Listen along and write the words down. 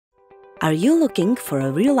Are you looking for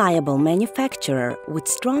a reliable manufacturer with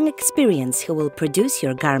strong experience who will produce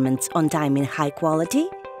your garments on time in high quality?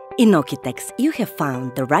 In Okitex, you have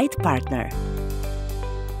found the right partner.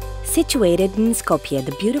 Situated in Skopje,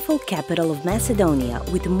 the beautiful capital of Macedonia,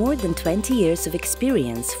 with more than 20 years of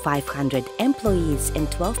experience, 500 employees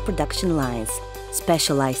and 12 production lines,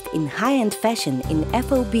 specialized in high-end fashion in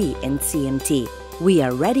FOB and CMT, we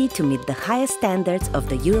are ready to meet the highest standards of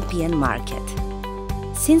the European market.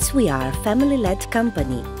 Since we are a family-led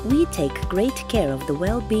company, we take great care of the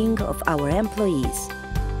well-being of our employees.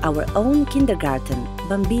 Our own kindergarten,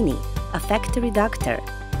 Bambini, a factory doctor,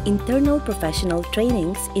 internal professional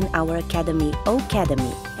trainings in our academy,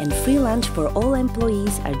 Okademy, and free lunch for all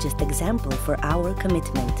employees are just examples for our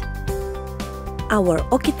commitment. Our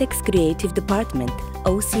Okitex Creative Department,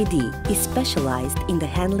 OCD, is specialized in the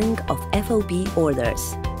handling of FOB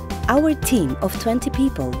orders. Our team of 20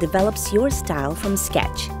 people develops your style from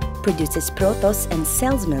scratch, produces protos and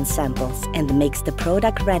salesman samples, and makes the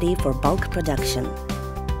product ready for bulk production.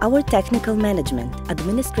 Our technical management,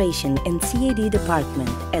 administration and CAD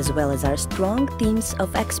department, as well as our strong teams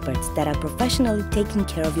of experts that are professionally taking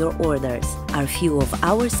care of your orders, are few of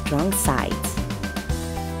our strong sides.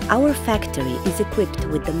 Our factory is equipped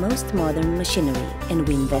with the most modern machinery, and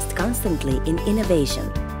we invest constantly in innovation.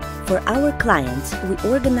 For our clients, we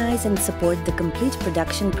organize and support the complete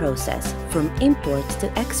production process, from import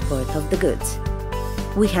to export of the goods.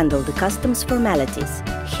 We handle the customs formalities,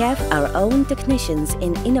 have our own technicians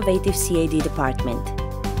in innovative CAD department.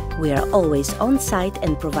 We are always on site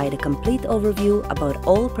and provide a complete overview about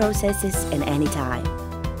all processes and any time.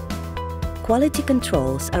 Quality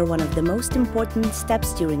controls are one of the most important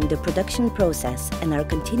steps during the production process and are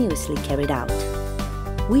continuously carried out.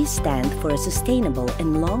 We stand for a sustainable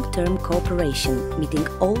and long-term cooperation, meeting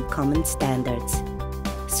all common standards.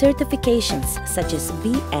 Certifications such as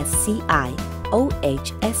BSCI,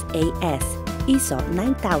 OHSAS, ISO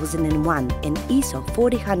 9001 and ISO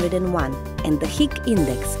 401 and the HIC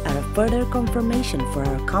Index are a further confirmation for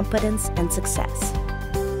our competence and success.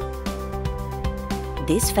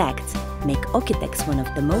 These facts make Okitex one of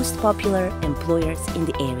the most popular employers in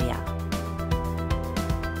the area.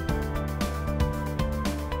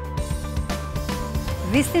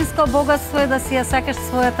 Вистинско богатство е да си ја сакаш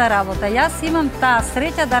својата работа. Јас имам таа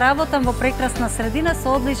среќа да работам во прекрасна средина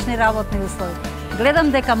со одлични работни услови.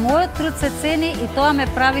 Гледам дека мојот труд се цени и тоа ме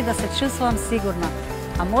прави да се чувствувам сигурна,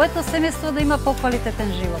 а моето семејство да има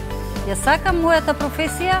поквалитетен живот. Ја сакам мојата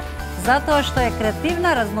професија затоа што е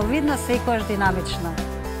креативна, разновидна, секогаш динамична.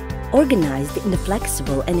 Organized in a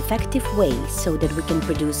flexible and effective way so that we can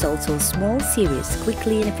produce also small series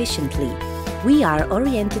quickly and efficiently. We are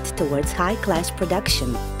oriented towards high-class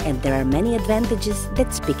production, and there are many advantages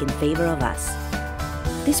that speak in favor of us.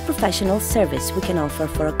 This professional service we can offer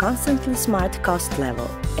for a constantly smart cost level,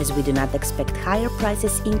 as we do not expect higher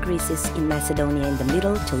prices increases in Macedonia in the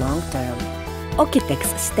middle to long term.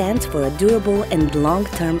 Okitex stands for a durable and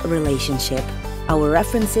long-term relationship. Our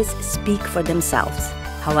references speak for themselves.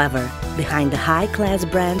 However, behind the high-class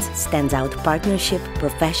brands stands out partnership,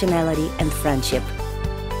 professionality and friendship.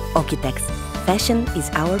 Okitex, fashion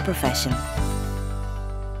is our profession.